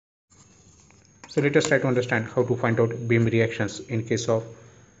So let us try to understand how to find out beam reactions in case of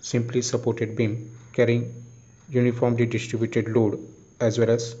simply supported beam carrying uniformly distributed load as well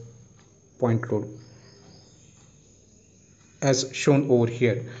as point load. As shown over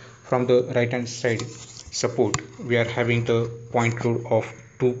here, from the right hand side support, we are having the point load of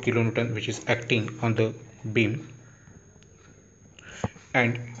 2 kilonewton which is acting on the beam,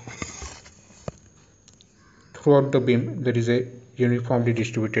 and throughout the beam there is a uniformly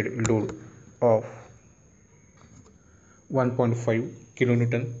distributed load of 1.5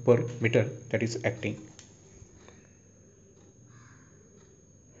 kilonewton per meter that is acting.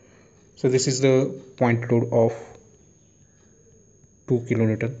 So this is the point load of 2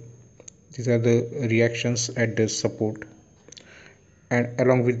 kilonewton. These are the reactions at the support, and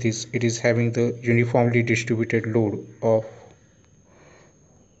along with this it is having the uniformly distributed load of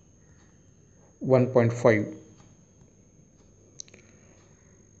 1.5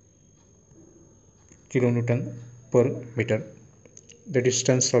 kilonewton per meter. The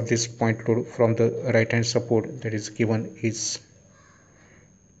distance of this point load from the right hand support that is given is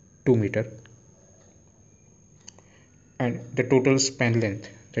 2 meter, and the total span length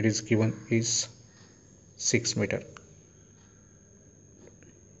that is given is 6 meter.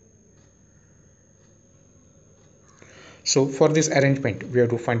 So for this arrangement we have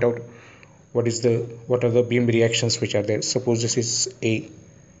to find out what are the beam reactions which are there. Suppose this is A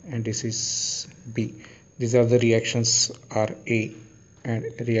and this is B. These are the reactions RA and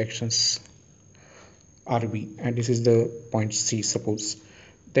reactions RB, and this is the point C suppose.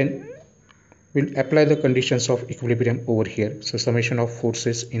 Then we'll apply the conditions of equilibrium over here. So summation of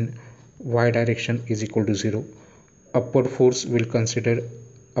forces in y direction is equal to 0. Upward forces will consider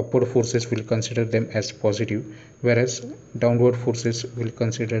them as positive, whereas downward forces will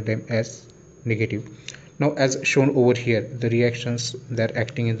consider them as negative. Now as shown over here, the reactions they are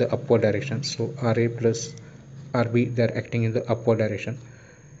acting in the upward direction. So RA plus RB, they are acting in the upward direction,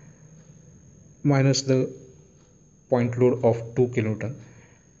 minus the point load of 2 kilonewton,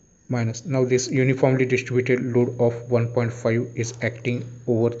 minus now this uniformly distributed load of 1.5 is acting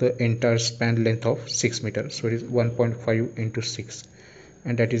over the entire span length of 6 meters. So it is 1.5 into 6,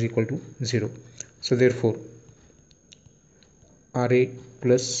 and that is equal to 0. So therefore RA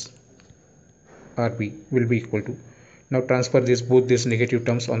plus RB will be equal to, now transfer both these negative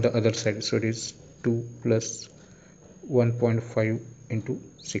terms on the other side. So it is 2 plus 1.5 into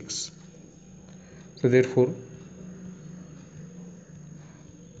 6. So therefore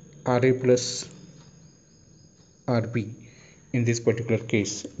RA plus RB in this particular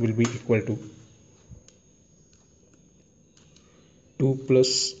case will be equal to 2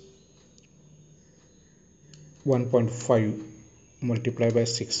 plus 1.5 multiplied by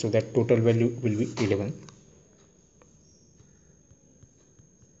 6, so that total value will be 11.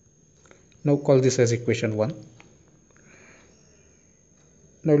 Now call this as equation 1.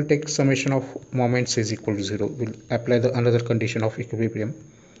 Now we'll take summation of moments is equal to 0. We'll apply the another condition of equilibrium.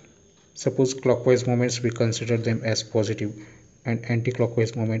 Suppose clockwise moments we consider them as positive, and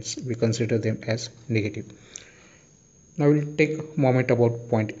anti-clockwise moments we consider them as negative. Now we'll take moment about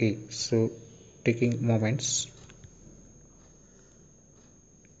point A. So taking moments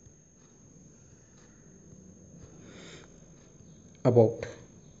about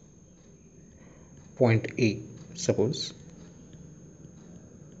point A, suppose.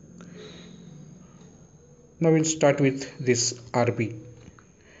 Now we'll start with this RB.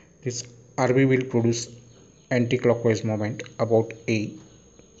 This RB will produce anti-clockwise moment about A,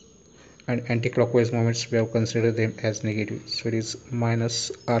 and anti-clockwise moments we have considered them as negative. So it is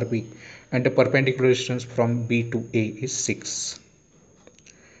minus RB, and the perpendicular distance from B to A is 6,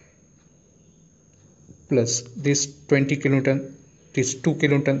 plus this 20 kilonewton, this 2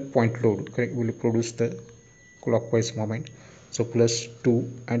 kilonewton point load, correct, will produce the clockwise moment. So plus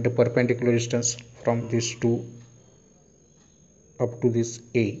 2, and the perpendicular distance from this 2 up to this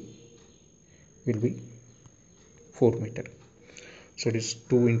A will be 4 meter. So it is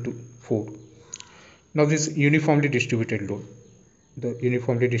 2 into 4. Now this uniformly distributed load, the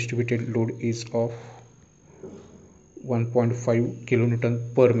uniformly distributed load is of 1.5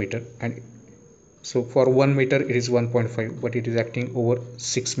 kilonewton per meter, and so for 1 meter it is 1.5, but it is acting over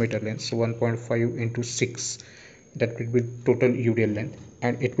 6 meter length. So 1.5 into 6, that will be total u.d.l length,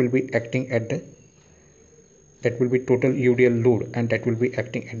 and it will be acting at the, that will be total u.d.l load, and that will be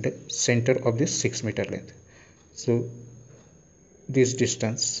acting at the center of this 6 meter length. So this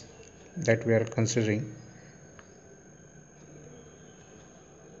distance that we are considering,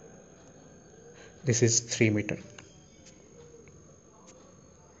 this is 3 meter.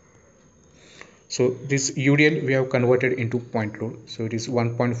 So this UDL we have converted into point load. So it is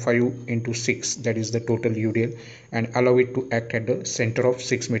 1.5 into 6, that is the total UDL, and allow it to act at the center of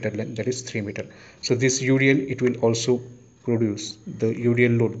 6 meter length, that is 3 meter. So this UDL, it will also produce the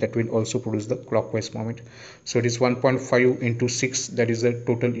UDL load, that will also produce the clockwise moment. So it is 1.5 into 6, that is the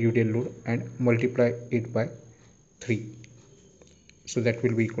total UDL load, and multiply it by 3. So that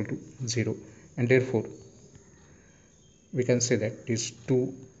will be equal to 0, and therefore we can say that is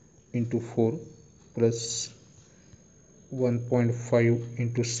 2 into 4 plus 1.5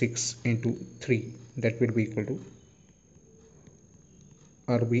 into 6 into 3, that will be equal to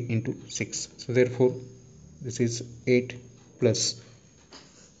RB into 6. So therefore this is 8 plus,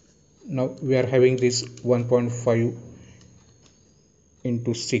 now we are having this 1.5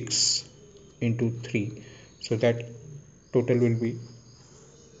 into 6 into 3, so that total will be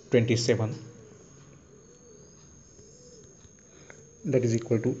 27, that is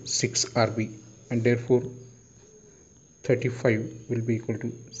equal to 6 RB, and therefore 35 will be equal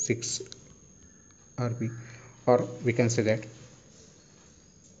to 6 RB, or we can say that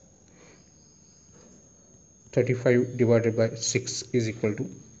 35 divided by 6 is equal to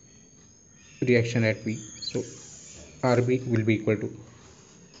reaction at B. So RB will be equal to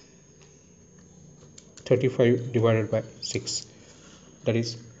 35 divided by 6, that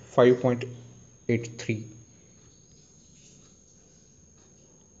is 5.83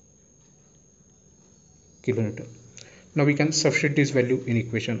 kilonewton. Now we can substitute this value in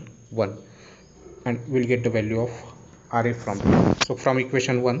equation 1, and we'll get the value of RA from it. So from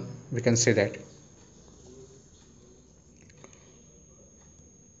equation 1 we can say that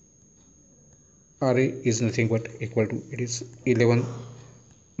RA is nothing but equal to, it is 11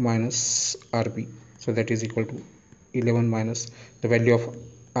 minus RB, so that is equal to 11 minus the value of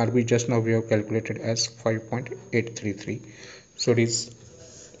RB just now we have calculated as 5.833, so it is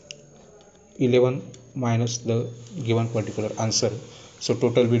 11 minus the given particular answer, so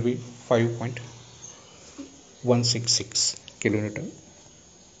total will be 5.166 kilonewton.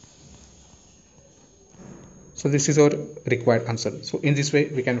 So this is our required answer. So in this way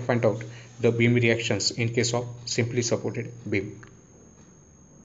we can find out the beam reactions in case of simply supported beam.